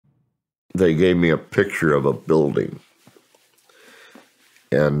they gave me a picture of a building.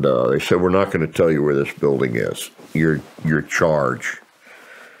 And they said, we're not going to tell you where this building is. Your charge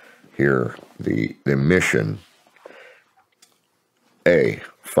here, the mission, A,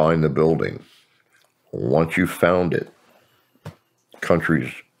 find the building. Once you found it,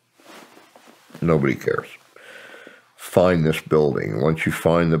 countries, nobody cares. Find this building. Once you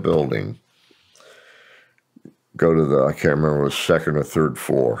find the building, go to the, I can't remember, it was second or third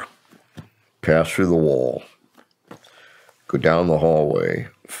floor. Pass through the wall. Go down the hallway.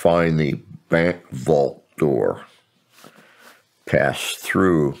 Find the bank vault door. Pass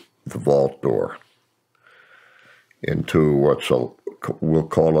through the vault door into we'll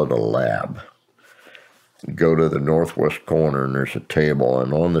call it a lab. Go to the northwest corner and there's a table,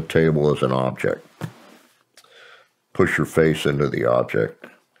 and on the table is an object. Push your face into the object.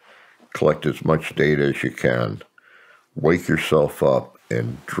 Collect as much data as you can. Wake yourself up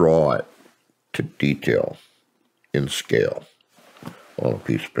and draw it to detail in scale on a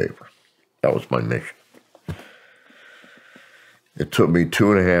piece of paper. That was my mission. It took me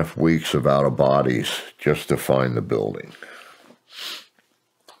 2.5 weeks of out of bodies just to find the building.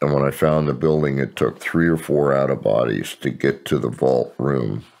 And when I found the building, it took 3 or 4 out of bodies to get to the vault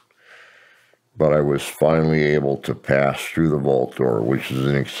room. But I was finally able to pass through the vault door, which is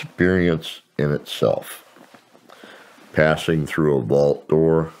an experience in itself. Passing through a vault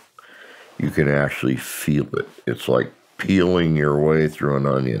door, you can actually feel it. It's like peeling your way through an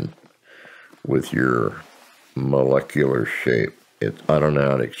onion with your molecular shape. I don't know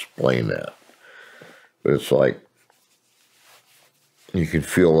how to explain that. But it's like you can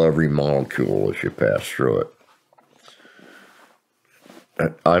feel every molecule as you pass through it.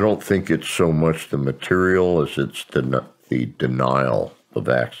 I don't think it's so much the material as it's the denial of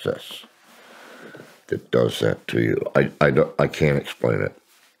access that does that to you. I can't explain it.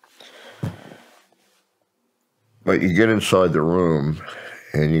 But you get inside the room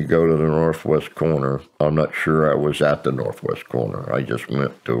and you go to the northwest corner. I'm not sure I was at the northwest corner. I just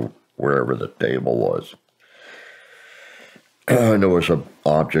went to wherever the table was. And there was an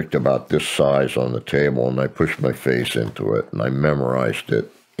object about this size on the table, and I pushed my face into it, and I memorized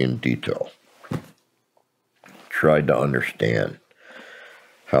it in detail. Tried to understand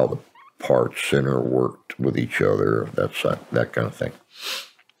how the parts interworked with each other, that kind of thing.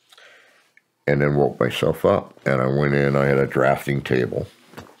 And then woke myself up, and I went in. I had a drafting table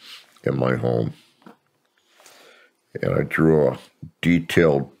in my home, and I drew a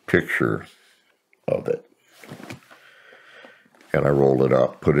detailed picture of it. And I rolled it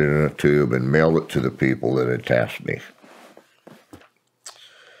up, put it in a tube, and mailed it to the people that had tasked me.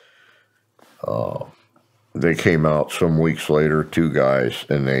 They came out some weeks later, 2 guys,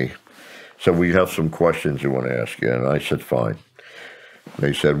 and they said, we have some questions we want to ask you. And I said, fine.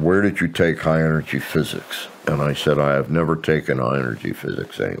 They said, where did you take high-energy physics? And I said, I have never taken high-energy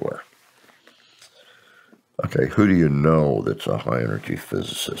physics anywhere. Okay, who do you know that's a high-energy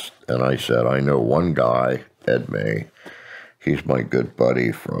physicist? And I said, I know one guy, Ed May. He's my good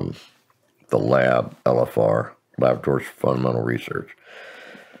buddy from the lab, LFR, Laboratories for Fundamental Research.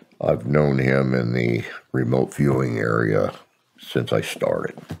 I've known him in the remote viewing area since I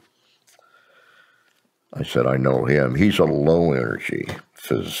started. I said, I know him. He's a low-energy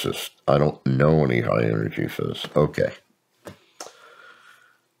physicist. I don't know any high-energy physicists. Okay.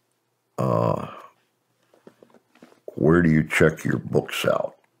 Where do you check your books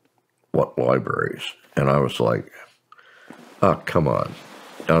out? What libraries? And I was like, oh, come on.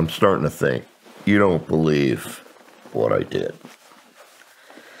 I'm starting to think, you don't believe what I did.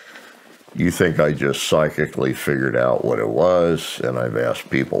 You think I just psychically figured out what it was, and I've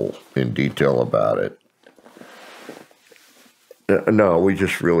asked people in detail about it. No, we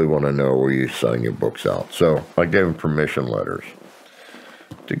just really want to know where you sign your books out. So I gave them permission letters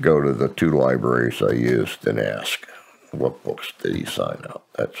to go to the 2 libraries I used and ask, what books did he sign out?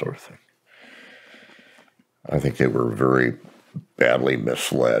 That sort of thing. I think they were very badly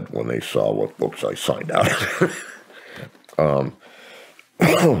misled when they saw what books I signed out.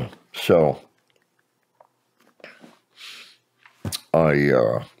 So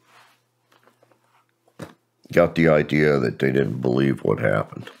I got the idea that they didn't believe what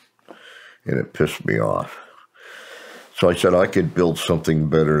happened, and it pissed me off. So I said I could build something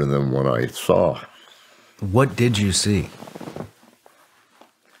better than what I saw. What did you see?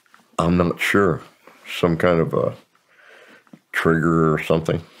 I'm not sure. Some kind of a trigger or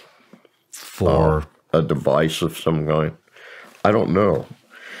something. For a device of some kind. I don't know.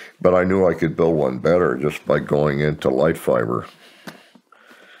 But I knew I could build one better just by going into light fiber.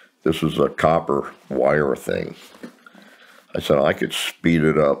 This was a copper wire thing. I said I could speed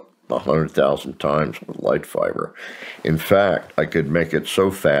it up 100,000 times with light fiber. In fact, I could make it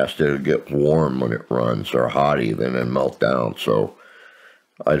so fast it would get warm when it runs, or hot even, and melt down. So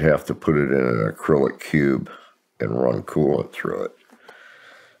I'd have to put it in an acrylic cube and run coolant through it.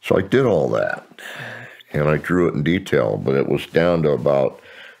 So I did all that, and I drew it in detail, but it was down to about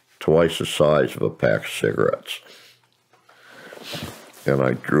twice the size of a pack of cigarettes. And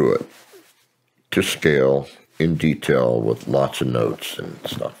I drew it to scale, in detail, with lots of notes and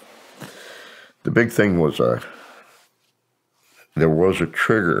stuff. The big thing was there was a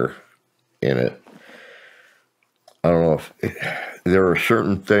trigger in it. I don't know if there are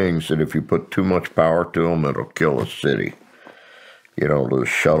certain things that if you put too much power to them, it'll kill a city. You know, it'll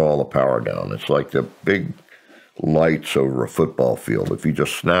shut all the power down. It's like the big lights over a football field. If you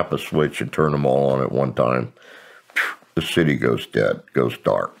just snap a switch and turn them all on at one time, the city goes dead, goes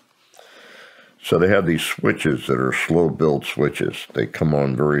dark. So they have these switches that are slow build switches. They come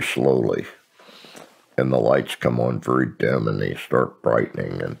on very slowly, and the lights come on very dim, and they start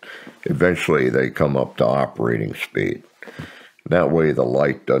brightening, and eventually they come up to operating speed. That way the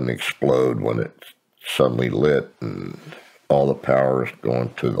light doesn't explode when it's suddenly lit and all the power is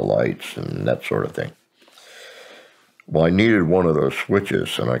going to the lights and that sort of thing. Well, I needed one of those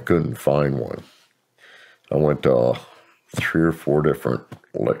switches, and I couldn't find one. I went to 3 or 4 different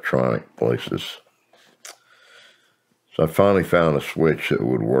electronic places. So I finally found a switch that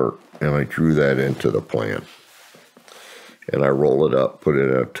would work, and I drew that into the plan. And I roll it up, put it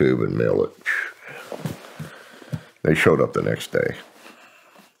in a tube, and mail it. They showed up the next day.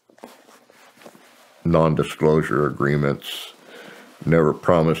 Non-disclosure agreements. Never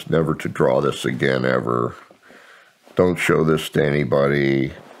promised never to draw this again, ever. Don't show this to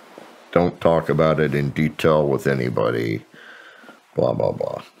anybody. Don't talk about it in detail with anybody. Blah, blah,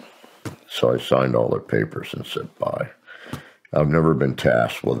 blah. So I signed all their papers and said bye. I've never been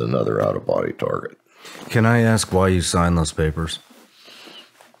tasked with another out-of-body target. Can I ask why you signed those papers?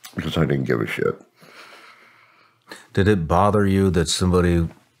 Because I didn't give a shit. Did it bother you that somebody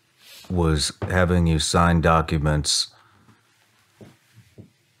was having you sign documents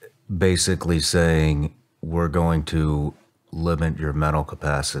basically saying, we're going to limit your mental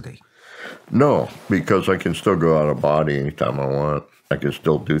capacity? No, because I can still go out of body anytime I want. I can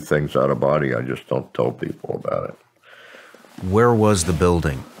still do things out of body. I just don't tell people about it. Where was the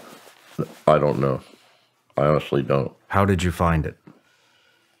building? I don't know. I honestly don't. How did you find it?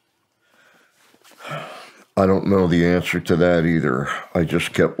 I don't know the answer to that either. I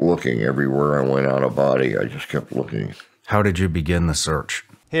just kept looking everywhere I went out of body. I just kept looking. How did you begin the search?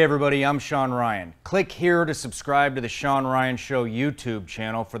 Hey everybody, I'm Sean Ryan. Click here to subscribe to the Sean Ryan Show YouTube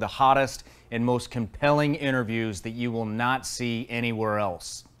channel for the hottest and most compelling interviews that you will not see anywhere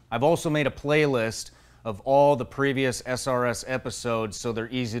else. I've also made a playlist of all the previous SRS episodes so they're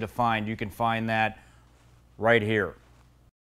easy to find. You can find that right here.